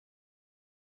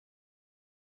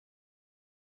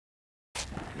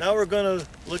Now we're going to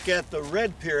look at the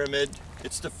red pyramid.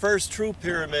 It's the first true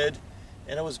pyramid,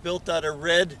 and it was built out of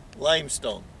red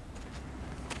limestone.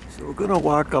 So we're going to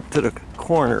walk up to the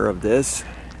corner of this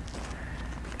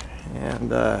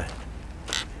and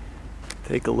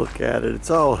take a look at it. It's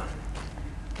all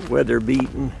weather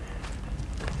beaten.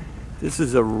 This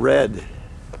is a red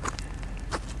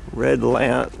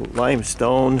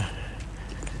limestone.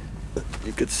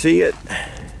 You could see it.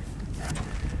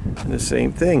 And the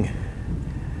same thing.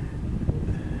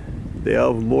 They have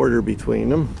a mortar between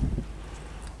them.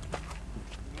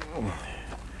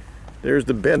 There's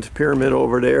the bent pyramid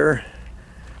over there.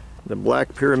 The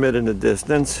black pyramid in the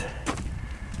distance.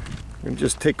 And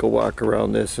just take a walk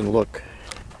around this and look.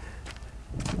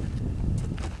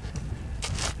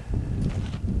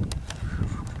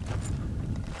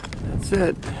 That's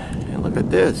it. And look at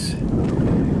this.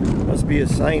 Must be a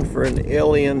sign for an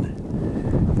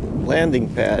alien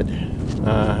landing pad.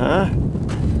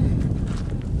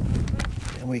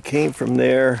 And we came from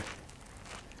there,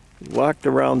 walked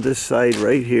around this side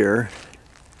right here.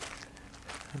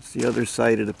 That's the other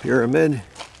side of the pyramid.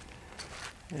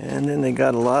 And then they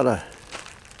got a lot of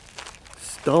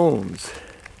stones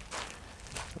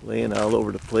laying all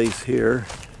over the place here.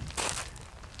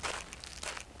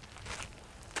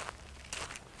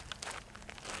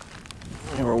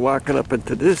 And we're walking up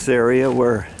into this area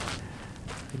where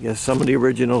I guess some of the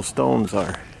original stones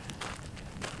are.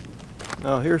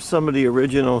 Now here's some of the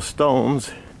original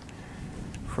stones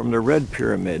from the red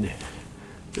pyramid.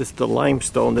 This is the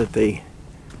limestone that they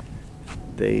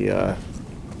did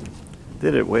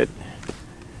it with.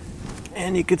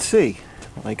 And you could see,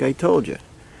 like I told you,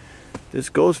 this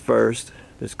goes first,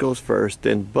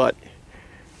 then butt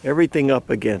everything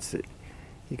up against it.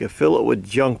 You can fill it with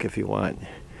junk if you want,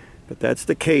 but that's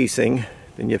the casing,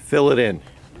 then you fill it in.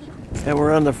 And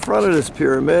we're on the front of this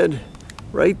pyramid.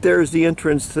 Right there's the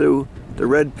entrance to the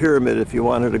red pyramid if you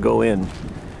wanted to go in.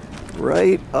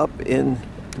 Right up in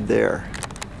there.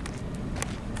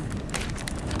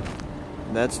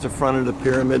 That's the front of the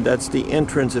pyramid. That's the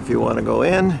entrance if you want to go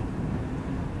in.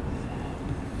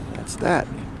 That's that.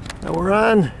 Now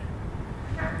we're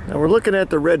looking at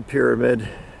the red pyramid.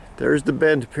 There's the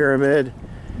bent pyramid.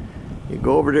 You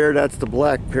go over there, that's the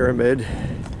black pyramid.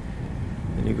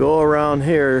 And you go around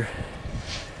here,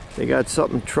 they got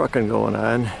something trucking going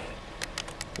on.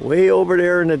 Way over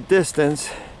there in the distance,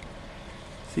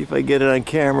 see if I get it on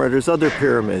camera, there's other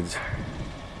pyramids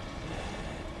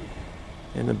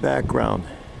in the background.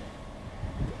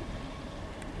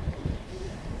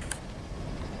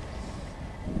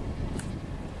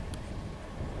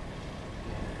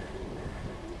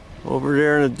 Over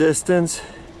there in the distance,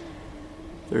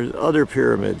 there's other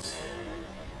pyramids.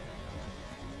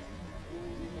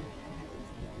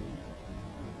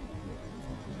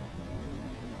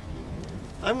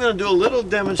 I'm going to do a little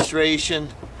demonstration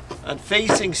on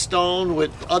facing stone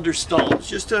with other stones,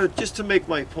 just to make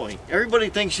my point. Everybody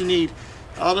thinks you need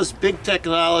all this big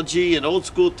technology and old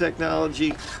school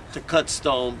technology to cut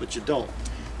stone, but you don't.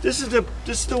 This is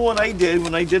the one I did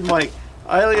when I did my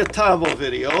Iliatamo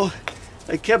video.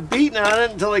 I kept beating on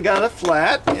it until I got it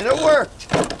flat, and it worked.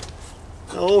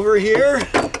 Over here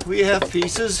we have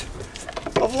pieces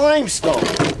of limestone.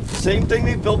 Same thing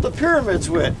they built the pyramids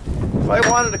with. If I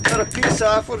wanted to cut a piece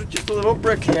off with just a little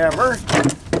brick hammer,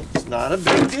 it's not a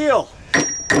big deal. I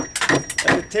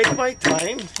could take my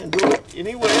time and do it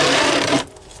any way I want.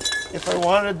 If I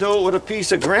wanted to do it with a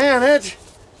piece of granite,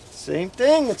 same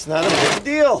thing, it's not a big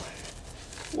deal.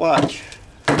 Watch.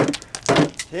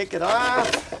 Take it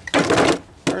off,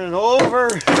 turn it over,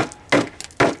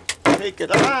 take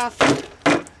it off.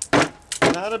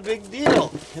 Not a big deal.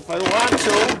 If I want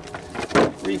to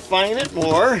refine it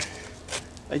more,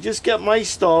 I just get my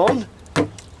stone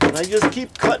and I just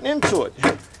keep cutting into it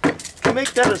to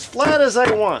make that as flat as I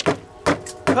want.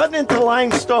 Cutting into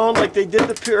limestone like they did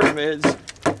the pyramids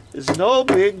is no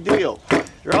big deal.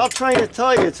 They're all trying to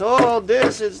tell you it's all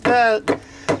this, it's that.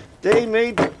 They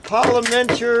made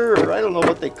polymenture, or I don't know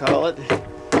what they call it.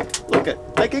 Look at,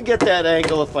 I could get that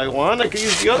angle if I want. I could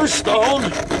use the other stone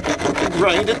and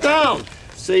grind it down.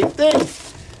 Same thing.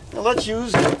 Now let's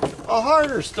use a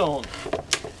harder stone.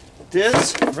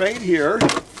 This right here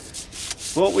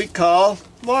is what we call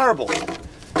marble.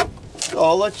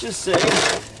 So let's just say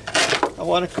I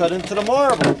want to cut into the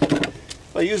marble.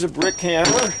 If I use a brick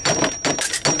hammer,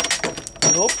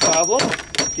 no problem.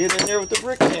 Get in there with the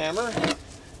brick hammer.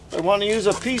 If I want to use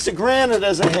a piece of granite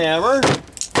as a hammer,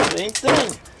 same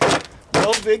thing.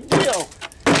 No big deal.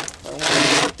 If I want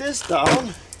to put this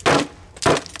down,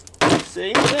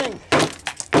 same thing.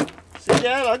 See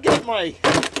that? I'll get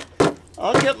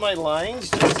my lines,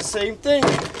 just the same thing.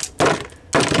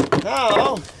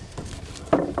 Now,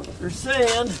 they're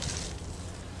saying,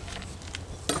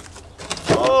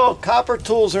 oh, copper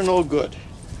tools are no good.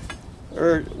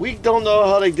 Or we don't know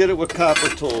how they did it with copper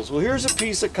tools. Well, here's a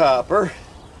piece of copper.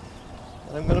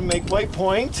 And I'm going to make my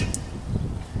point.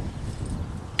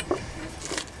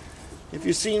 If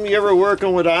you've seen me ever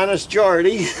working with Honest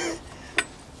Jardy,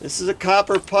 this is a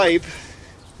copper pipe.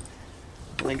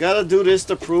 And I got to do this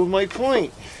to prove my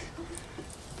point.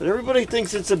 But everybody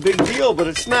thinks it's a big deal, but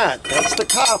it's not. That's the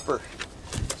copper.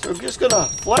 So I'm just going to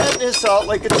flatten this out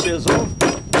like a chisel.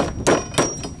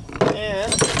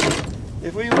 And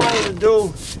if we wanted to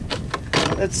do,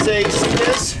 let's say, see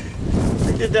this?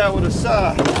 I did that with a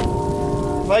saw.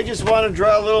 If I just want to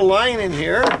draw a little line in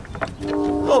here,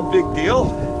 no big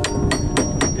deal.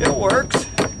 It works.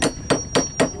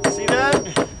 See that?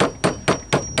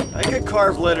 I could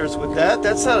carve letters with that.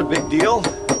 That's not a big deal.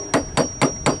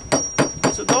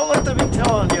 So don't let them be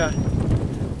telling you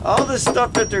all this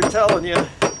stuff that they're telling you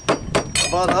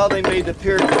about how they made the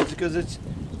pyramids, because it's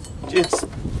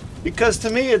because to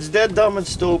me it's dead dumb and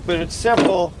stupid. It's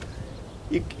simple.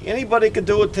 Anybody could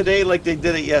do it today like they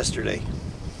did it yesterday.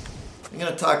 I'm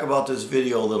going to talk about this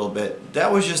video a little bit.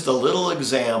 That was just a little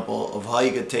example of how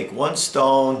you could take one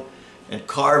stone and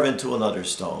carve into another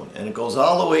stone. And it goes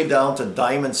all the way down to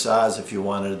diamond saws if you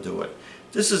wanted to do it.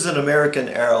 This is an American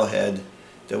arrowhead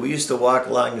that we used to walk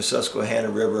along the Susquehanna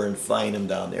River and find them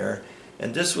down there.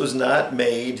 And this was not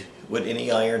made with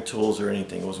any iron tools or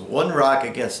anything. It was one rock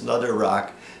against another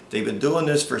rock. They've been doing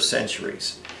this for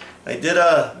centuries. I did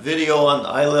a video on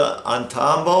Isla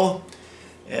Antambo,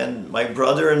 and my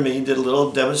brother and me did a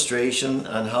little demonstration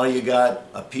on how you got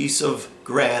a piece of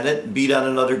granite, beat on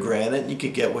another granite, and you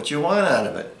could get what you want out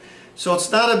of it. So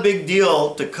it's not a big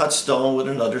deal to cut stone with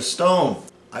another stone.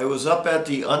 I was up at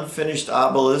the unfinished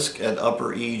obelisk at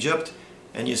Upper Egypt,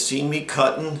 and you seen me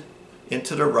cutting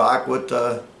into the rock with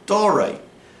the diorite.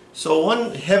 So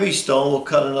one heavy stone will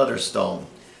cut another stone.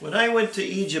 When I went to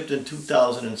Egypt in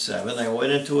 2007, I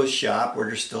went into a shop where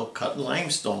they're still cutting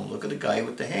limestone. Look at the guy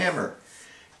with the hammer.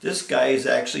 This guy is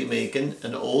actually making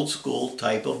an old school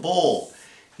type of bowl.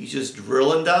 He's just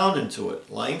drilling down into it.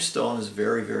 Limestone is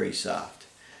very, very soft.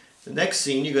 The next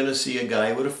scene, you're going to see a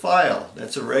guy with a file.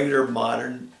 That's a regular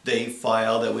modern day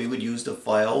file that we would use to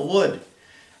file wood.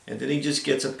 And then he just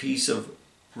gets a piece of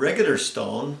regular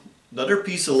stone, another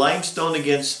piece of limestone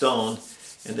against stone,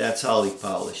 and that's how he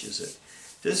polishes it.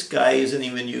 This guy isn't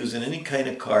even using any kind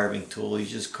of carving tool.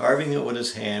 He's just carving it with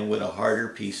his hand with a harder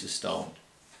piece of stone.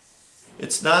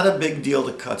 It's not a big deal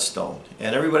to cut stone.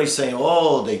 And everybody's saying,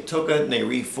 oh, they took it and they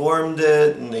reformed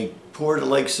it and they poured it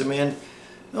like cement.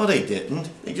 No, they didn't.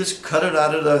 They just cut it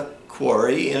out of the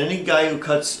quarry. And any guy who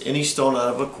cuts any stone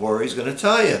out of a quarry is going to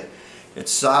tell you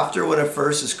it's softer when it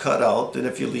first is cut out than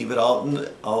if you leave it out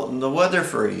in the weather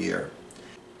for a year.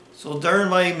 So during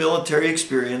my military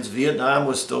experience, Vietnam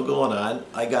was still going on.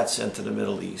 I got sent to the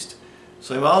Middle East.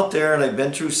 So I'm out there and I've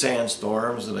been through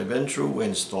sandstorms and I've been through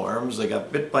windstorms. I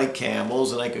got bit by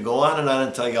camels, and I could go on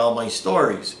and tell you all my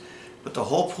stories. But the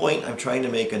whole point I'm trying to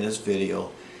make in this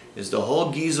video is the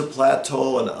whole Giza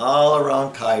Plateau and all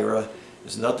around Cairo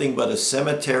is nothing but a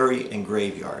cemetery and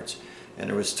graveyards. And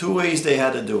there was two ways they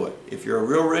had to do it. If you're a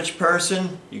real rich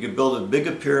person, you could build as big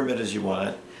a pyramid as you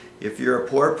want. If you're a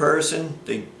poor person,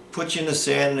 they put you in the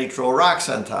sand and they throw rocks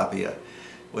on top of you.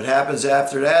 What happens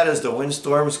after that is the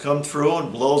windstorms come through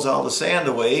and blows all the sand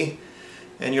away,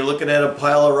 and you're looking at a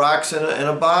pile of rocks and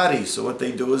a body. So what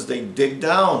they do is they dig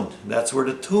down. That's where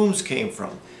the tombs came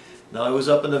from. Now I was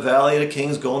up in the Valley of the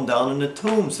Kings going down in the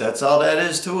tombs. That's all that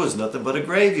is too, is nothing but a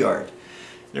graveyard.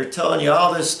 They're telling you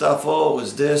all this stuff, oh, it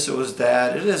was this, it was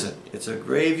that. It isn't. It's a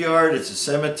graveyard, it's a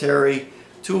cemetery.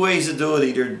 Two ways to do it: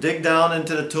 either dig down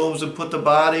into the tombs and put the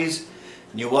bodies,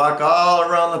 and you walk all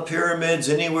around the pyramids,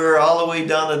 anywhere, all the way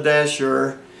down to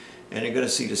Dashur, and you're going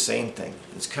to see the same thing.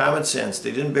 It's common sense.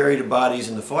 They didn't bury the bodies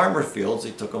in the farmer fields,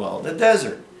 they took them out in the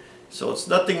desert. So it's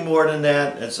nothing more than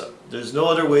that. There's no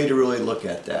other way to really look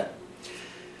at that.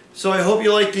 So I hope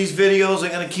you like these videos.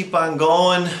 I'm going to keep on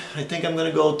going. I think I'm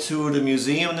going to go to the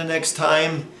museum the next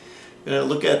time. I'm going to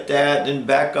look at that and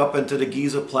back up into the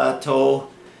Giza Plateau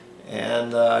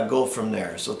and go from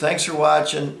there. So thanks for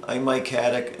watching. I'm Mike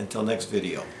Haduck. Until next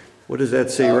video. What does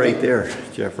that say right there,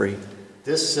 Jeffrey?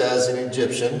 This says in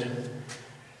Egyptian,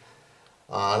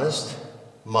 honest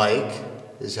Mike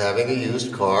is having a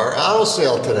used car auto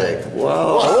sale today.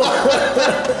 Wow.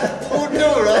 Who knew?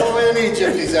 All the way in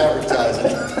Egypt he's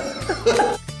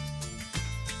advertising.